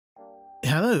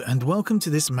Hello and welcome to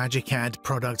this MagiCAD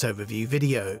product overview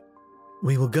video.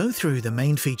 We will go through the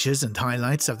main features and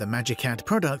highlights of the MagiCAD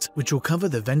product, which will cover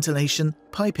the ventilation,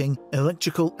 piping,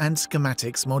 electrical and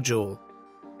schematics module.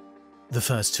 The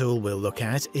first tool we'll look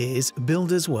at is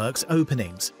Builders Works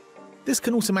Openings. This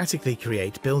can automatically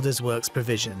create Builders Works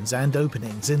provisions and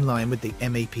openings in line with the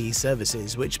MEP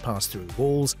services which pass through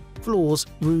walls, floors,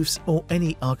 roofs or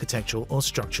any architectural or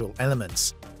structural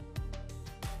elements.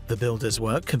 The Builder's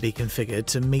work can be configured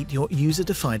to meet your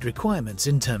user-defined requirements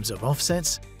in terms of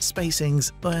offsets,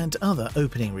 spacings, and other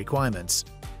opening requirements.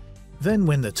 Then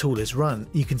when the tool is run,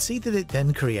 you can see that it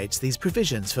then creates these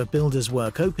provisions for Builder's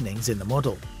work openings in the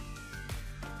model.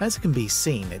 As can be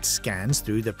seen, it scans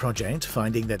through the project,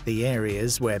 finding that the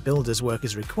areas where Builder's work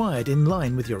is required in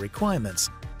line with your requirements,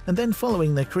 and then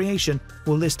following their creation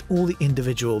will list all the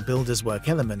individual Builder's work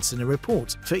elements in a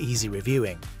report for easy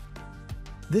reviewing.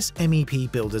 This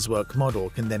MEP Builder's Work model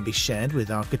can then be shared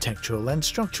with architectural and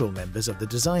structural members of the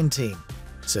design team,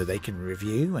 so they can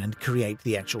review and create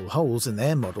the actual holes in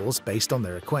their models based on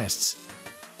their requests.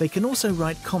 They can also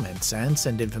write comments and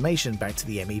send information back to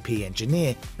the MEP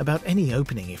engineer about any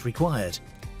opening if required.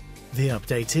 The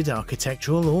updated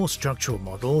architectural or structural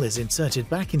model is inserted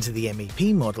back into the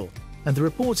MEP model, and the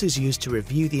report is used to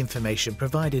review the information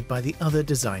provided by the other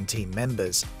design team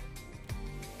members.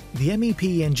 The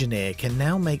MEP engineer can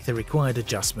now make the required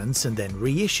adjustments and then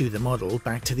reissue the model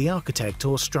back to the architect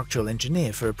or structural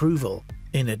engineer for approval.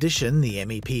 In addition, the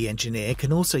MEP engineer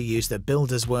can also use the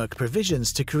Builder's Work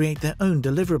provisions to create their own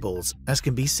deliverables, as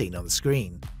can be seen on the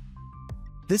screen.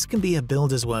 This can be a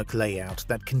Builder's Work layout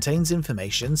that contains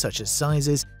information such as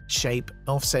sizes, shape,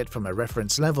 offset from a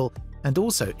reference level, and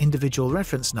also individual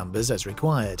reference numbers as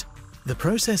required. The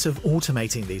process of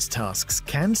automating these tasks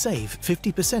can save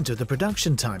 50% of the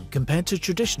production time compared to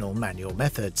traditional manual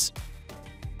methods.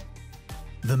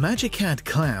 The MagiCAD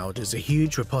Cloud is a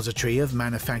huge repository of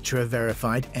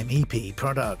manufacturer-verified MEP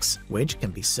products, which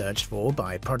can be searched for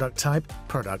by product type,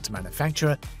 product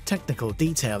manufacturer, technical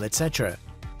detail, etc.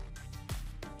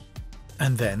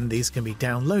 And then these can be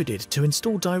downloaded to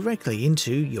install directly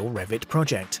into your Revit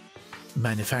project.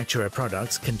 Manufacturer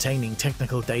products containing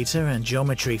technical data and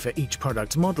geometry for each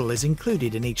product model is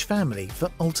included in each family for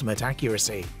ultimate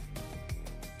accuracy.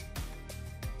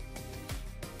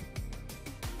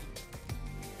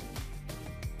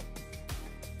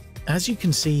 As you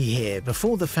can see here,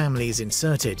 before the family is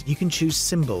inserted, you can choose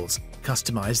symbols,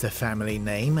 customize the family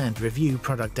name and review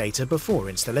product data before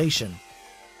installation.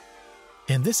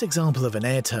 In this example of an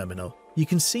air terminal, you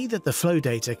can see that the flow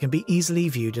data can be easily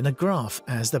viewed in a graph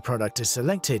as the product is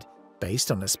selected,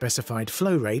 based on a specified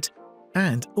flow rate,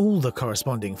 and all the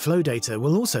corresponding flow data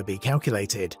will also be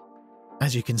calculated.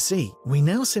 As you can see, we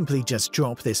now simply just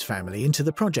drop this family into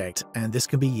the project, and this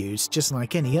can be used just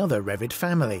like any other Revit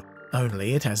family,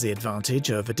 only it has the advantage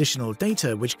of additional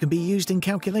data which can be used in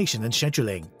calculation and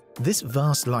scheduling. This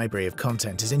vast library of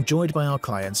content is enjoyed by our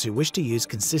clients who wish to use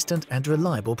consistent and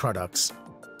reliable products.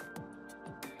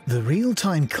 The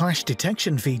real-time clash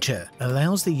detection feature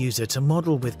allows the user to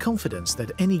model with confidence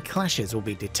that any clashes will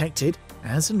be detected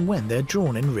as and when they're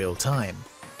drawn in real time.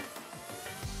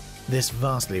 This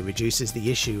vastly reduces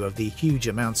the issue of the huge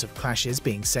amounts of clashes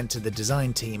being sent to the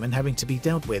design team and having to be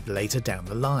dealt with later down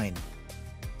the line.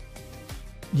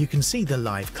 You can see the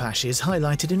live clashes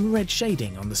highlighted in red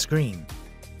shading on the screen.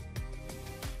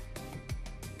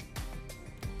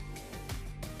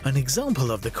 An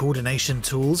example of the coordination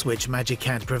tools which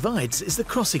MagiCAD provides is the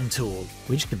crossing tool,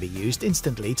 which can be used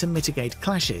instantly to mitigate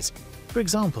clashes, for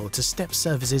example to step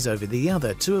surfaces over the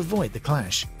other to avoid the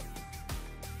clash.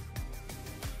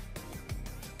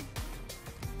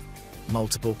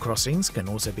 Multiple crossings can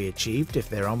also be achieved if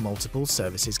there are multiple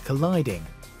surfaces colliding,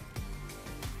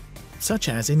 such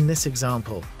as in this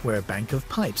example, where a bank of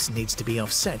pipes needs to be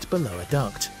offset below a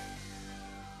duct.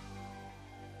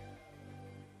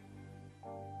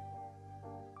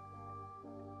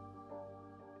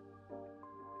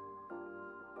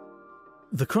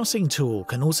 The crossing tool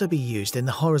can also be used in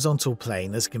the horizontal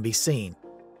plane, as can be seen,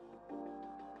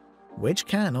 which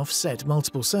can offset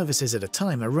multiple surfaces at a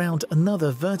time around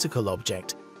another vertical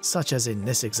object, such as in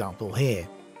this example here.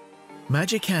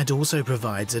 MagiCAD also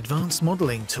provides advanced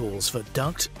modeling tools for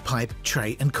duct, pipe,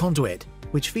 tray and conduit,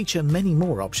 which feature many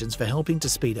more options for helping to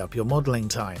speed up your modeling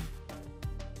time.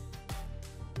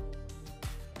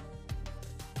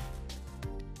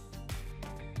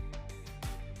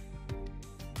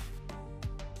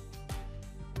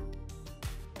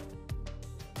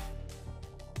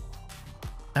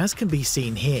 As can be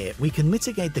seen here, we can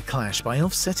mitigate the clash by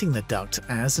offsetting the duct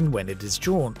as and when it is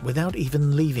drawn without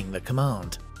even leaving the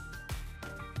command.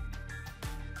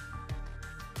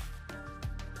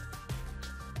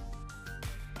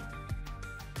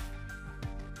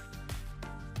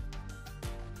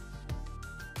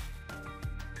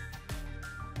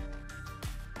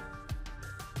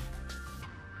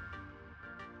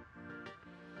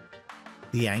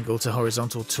 The angle to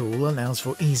horizontal tool allows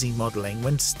for easy modeling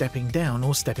when stepping down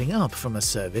or stepping up from a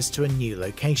service to a new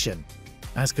location.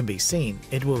 As can be seen,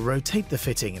 it will rotate the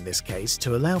fitting in this case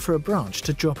to allow for a branch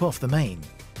to drop off the main.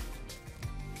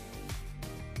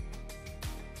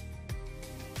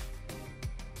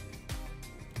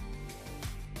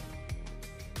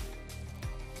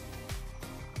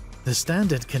 The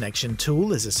standard connection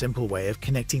tool is a simple way of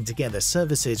connecting together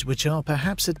surfaces which are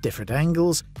perhaps at different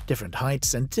angles, different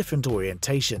heights and different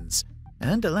orientations,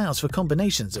 and allows for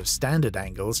combinations of standard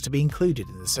angles to be included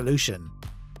in the solution.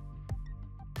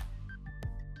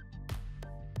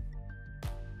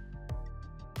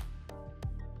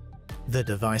 The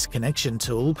device connection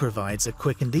tool provides a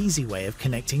quick and easy way of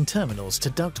connecting terminals to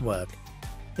ductwork.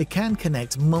 It can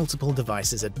connect multiple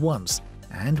devices at once,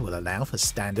 and will allow for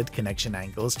standard connection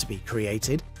angles to be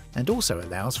created, and also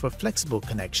allows for flexible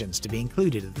connections to be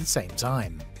included at the same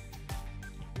time.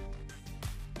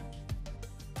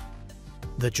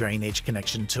 The drainage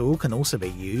connection tool can also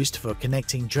be used for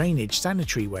connecting drainage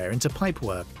sanitary ware into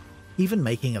pipework, even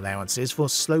making allowances for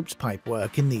sloped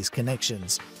pipework in these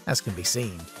connections, as can be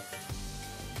seen.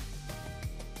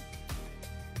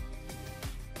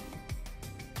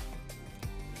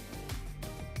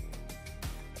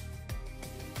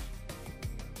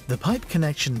 The pipe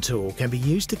connection tool can be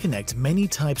used to connect many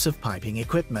types of piping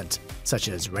equipment, such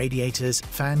as radiators,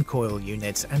 fan coil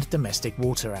units, and domestic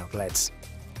water outlets.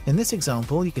 In this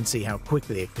example, you can see how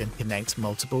quickly it can connect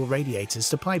multiple radiators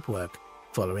to pipework,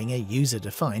 following a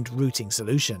user-defined routing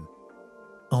solution.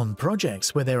 On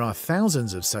projects where there are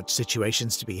thousands of such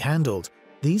situations to be handled,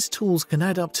 these tools can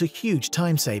add up to huge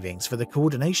time savings for the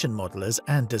coordination modelers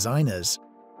and designers.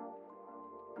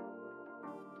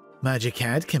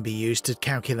 MagiCAD can be used to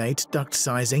calculate duct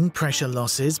sizing, pressure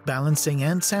losses, balancing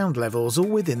and sound levels all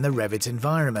within the Revit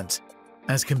environment.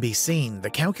 As can be seen, the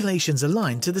calculations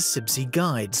align to the CIBSE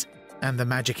guides, and the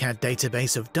MagiCAD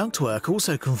database of ductwork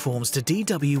also conforms to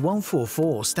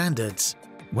DW144 standards.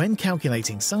 When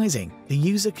calculating sizing, the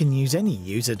user can use any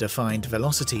user-defined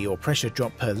velocity or pressure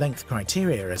drop per length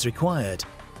criteria as required.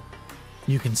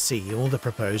 You can see all the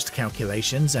proposed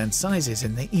calculations and sizes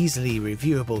in the easily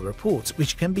reviewable report,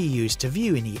 which can be used to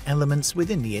view any elements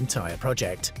within the entire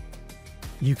project.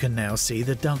 You can now see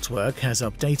the ductwork has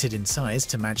updated in size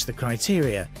to match the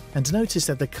criteria, and notice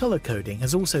that the color coding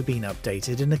has also been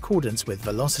updated in accordance with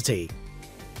velocity.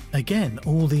 Again,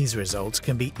 all these results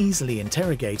can be easily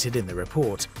interrogated in the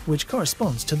report, which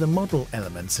corresponds to the model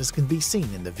elements as can be seen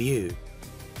in the view.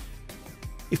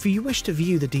 If you wish to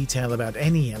view the detail about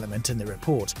any element in the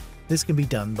report, this can be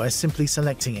done by simply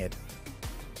selecting it.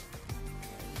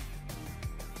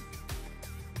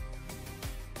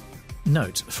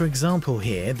 Note, for example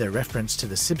here, the reference to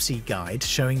the CIBSE guide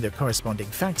showing the corresponding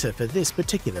factor for this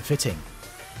particular fitting.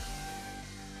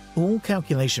 All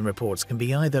calculation reports can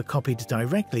be either copied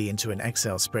directly into an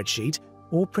Excel spreadsheet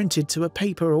or printed to a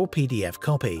paper or PDF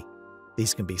copy.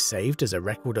 These can be saved as a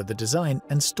record of the design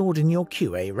and stored in your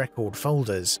QA record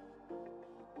folders.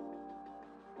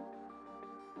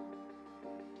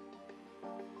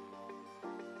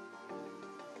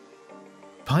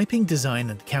 Piping design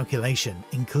and calculation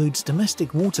includes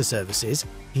domestic water services,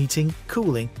 heating,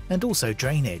 cooling, and also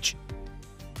drainage.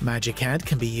 MagiCAD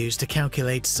can be used to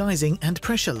calculate sizing and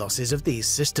pressure losses of these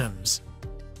systems.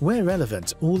 Where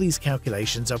relevant, all these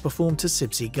calculations are performed to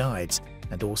CIBSE guides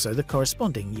and also the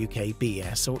corresponding UK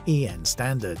BS or EN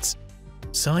standards.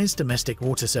 Size domestic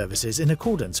water services in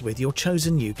accordance with your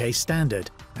chosen UK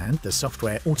standard, and the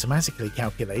software automatically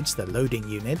calculates the loading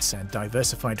units and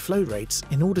diversified flow rates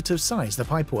in order to size the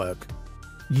pipework.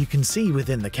 You can see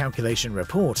within the calculation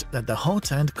report that the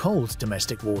hot and cold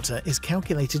domestic water is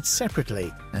calculated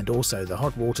separately, and also the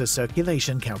hot water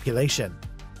circulation calculation.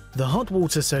 The hot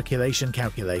water circulation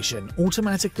calculation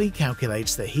automatically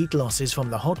calculates the heat losses from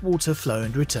the hot water flow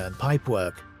and return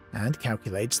pipework, and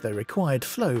calculates the required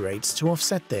flow rates to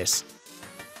offset this.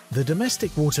 The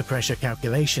domestic water pressure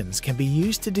calculations can be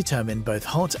used to determine both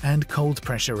hot and cold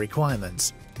pressure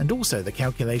requirements, and also the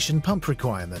calculation pump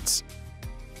requirements.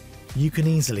 You can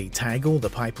easily tag all the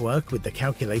pipework with the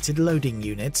calculated loading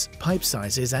units, pipe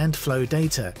sizes and flow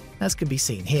data, as can be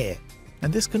seen here,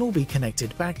 and this can all be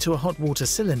connected back to a hot water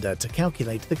cylinder to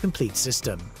calculate the complete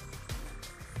system.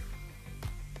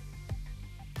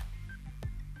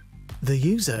 The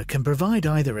user can provide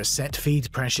either a set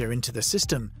feed pressure into the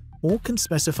system, or can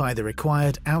specify the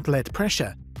required outlet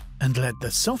pressure, and let the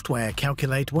software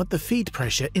calculate what the feed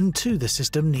pressure into the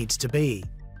system needs to be.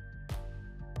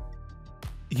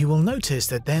 You will notice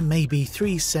that there may be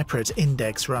 3 separate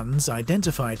index runs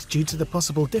identified due to the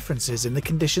possible differences in the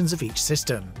conditions of each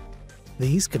system.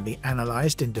 These can be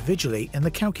analysed individually in the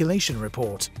calculation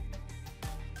report.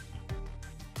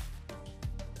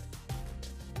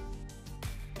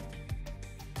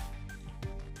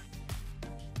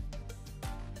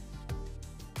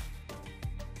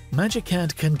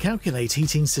 MagiCAD can calculate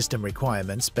heating system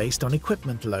requirements based on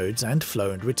equipment loads and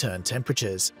flow and return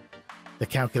temperatures. The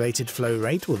calculated flow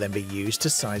rate will then be used to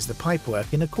size the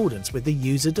pipework in accordance with the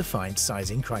user-defined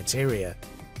sizing criteria.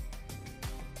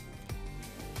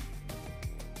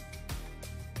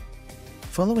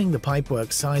 Following the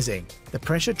pipework sizing, the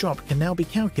pressure drop can now be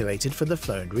calculated for the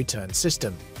flow and return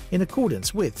system, in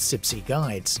accordance with CIBSE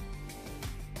guides.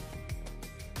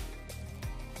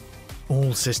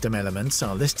 All system elements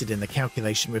are listed in the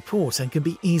calculation report and can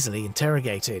be easily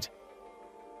interrogated.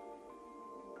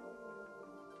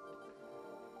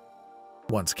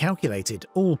 Once calculated,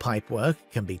 all pipework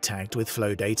can be tagged with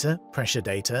flow data, pressure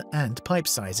data, and pipe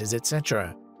sizes,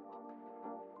 etc.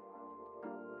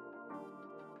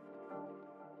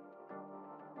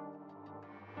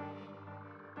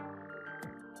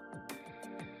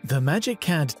 The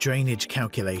MagiCAD drainage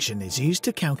calculation is used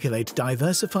to calculate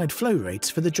diversified flow rates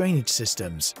for the drainage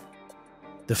systems.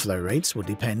 The flow rates will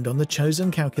depend on the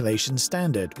chosen calculation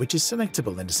standard, which is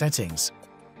selectable in the settings.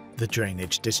 The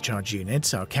drainage discharge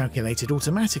units are calculated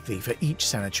automatically for each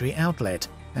sanitary outlet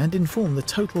and inform the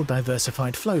total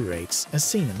diversified flow rates as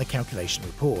seen in the calculation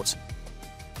report.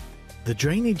 The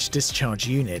drainage discharge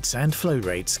units and flow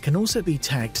rates can also be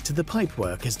tagged to the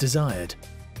pipework as desired.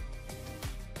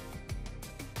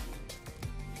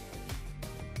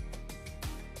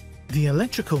 The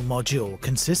electrical module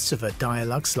consists of a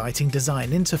Dialux lighting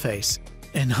design interface,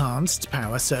 enhanced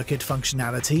power circuit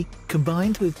functionality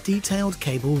combined with detailed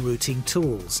cable routing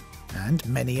tools, and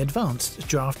many advanced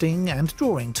drafting and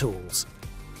drawing tools.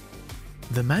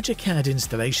 The MagiCAD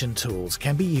installation tools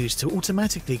can be used to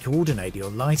automatically coordinate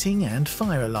your lighting and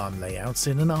fire alarm layouts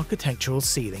in an architectural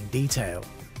ceiling detail.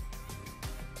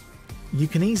 You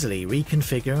can easily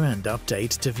reconfigure and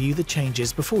update to view the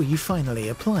changes before you finally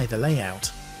apply the layout.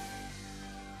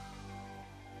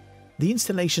 The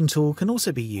installation tool can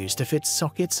also be used to fit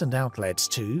sockets and outlets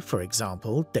to, for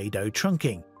example, dado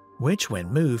trunking, which when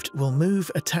moved will move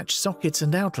attached sockets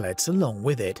and outlets along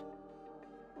with it.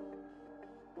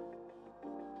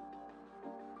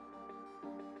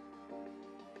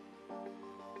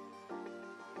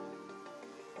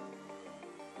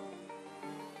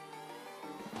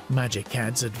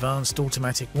 MagiCAD's advanced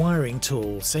automatic wiring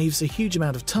tool saves a huge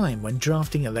amount of time when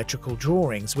drafting electrical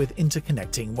drawings with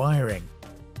interconnecting wiring.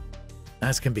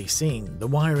 As can be seen, the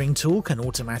wiring tool can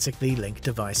automatically link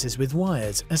devices with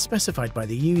wires as specified by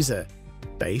the user,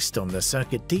 based on the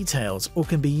circuit details, or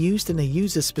can be used in a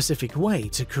user-specific way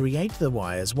to create the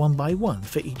wires one by one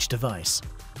for each device.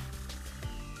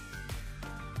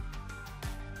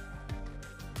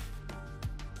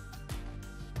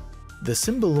 The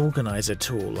Symbol Organizer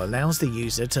tool allows the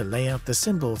user to lay out the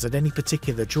symbols at any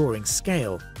particular drawing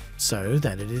scale, so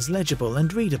that it is legible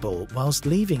and readable whilst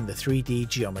leaving the 3D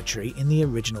geometry in the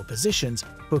original positions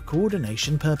for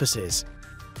coordination purposes.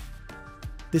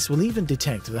 This will even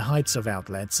detect the heights of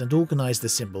outlets and organize the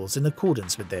symbols in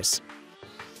accordance with this.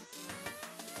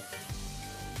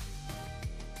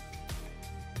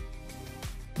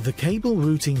 The cable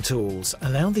routing tools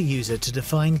allow the user to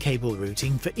define cable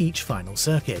routing for each final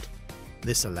circuit.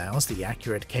 This allows the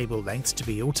accurate cable lengths to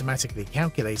be automatically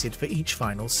calculated for each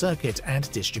final circuit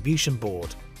and distribution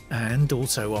board, and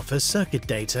also offers circuit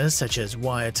data such as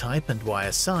wire type and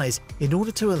wire size in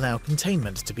order to allow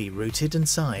containment to be routed and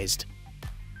sized.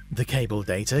 The cable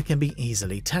data can be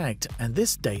easily tagged, and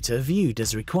this data viewed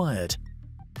as required.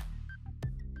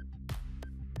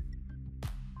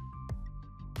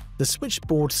 The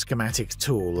Switchboard Schematics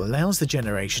tool allows the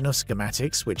generation of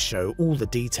schematics which show all the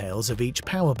details of each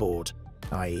power board,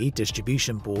 i.e.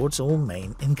 distribution boards or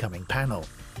main incoming panel.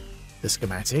 The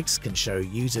schematics can show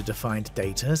user-defined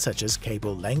data such as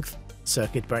cable length,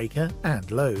 circuit breaker, and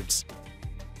loads.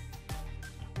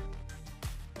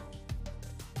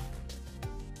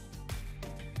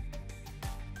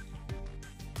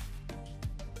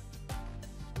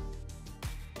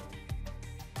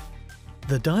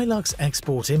 The Dialux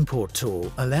Export-Import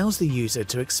tool allows the user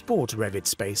to export Revit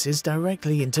spaces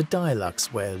directly into Dialux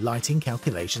where lighting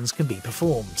calculations can be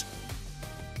performed.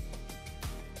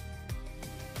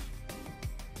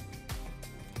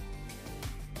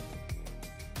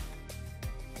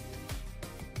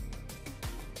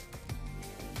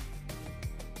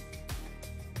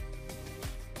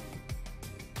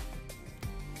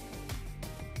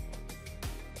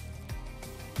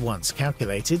 Once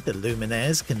calculated, the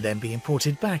luminaires can then be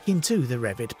imported back into the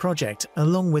Revit project,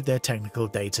 along with their technical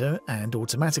data and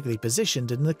automatically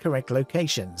positioned in the correct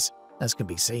locations, as can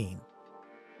be seen.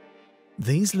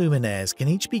 These luminaires can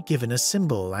each be given a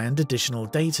symbol and additional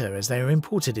data as they are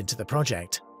imported into the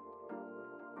project.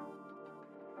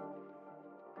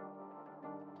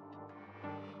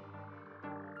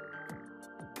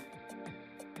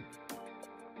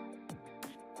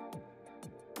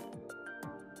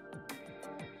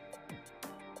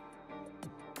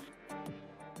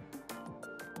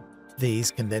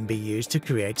 These can then be used to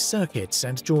create circuits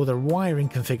and draw the wiring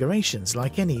configurations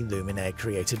like any luminaire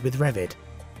created with Revit.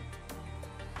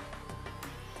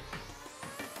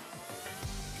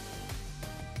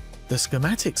 The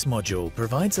Schematics module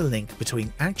provides a link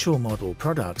between actual model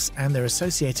products and their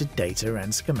associated data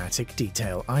and schematic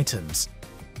detail items.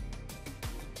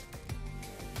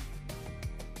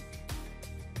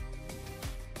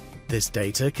 This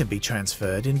data can be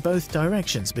transferred in both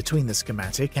directions between the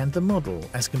schematic and the model,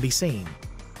 as can be seen.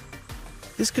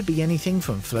 This could be anything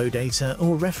from flow data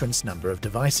or reference number of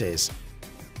devices.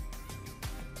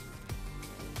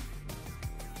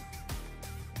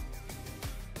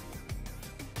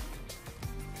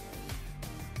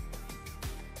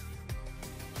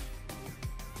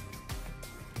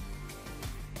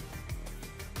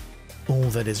 All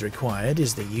that is required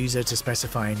is the user to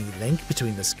specify any link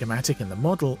between the schematic and the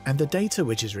model and the data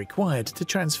which is required to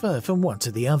transfer from one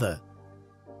to the other.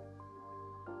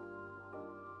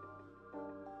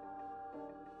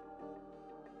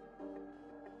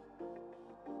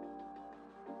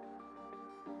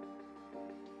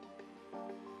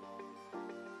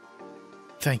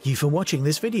 Thank you for watching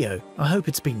this video. I hope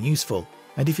it's been useful.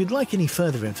 And if you'd like any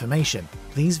further information,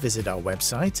 please visit our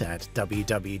website at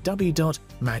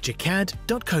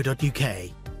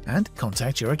www.magicad.co.uk and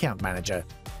contact your account manager.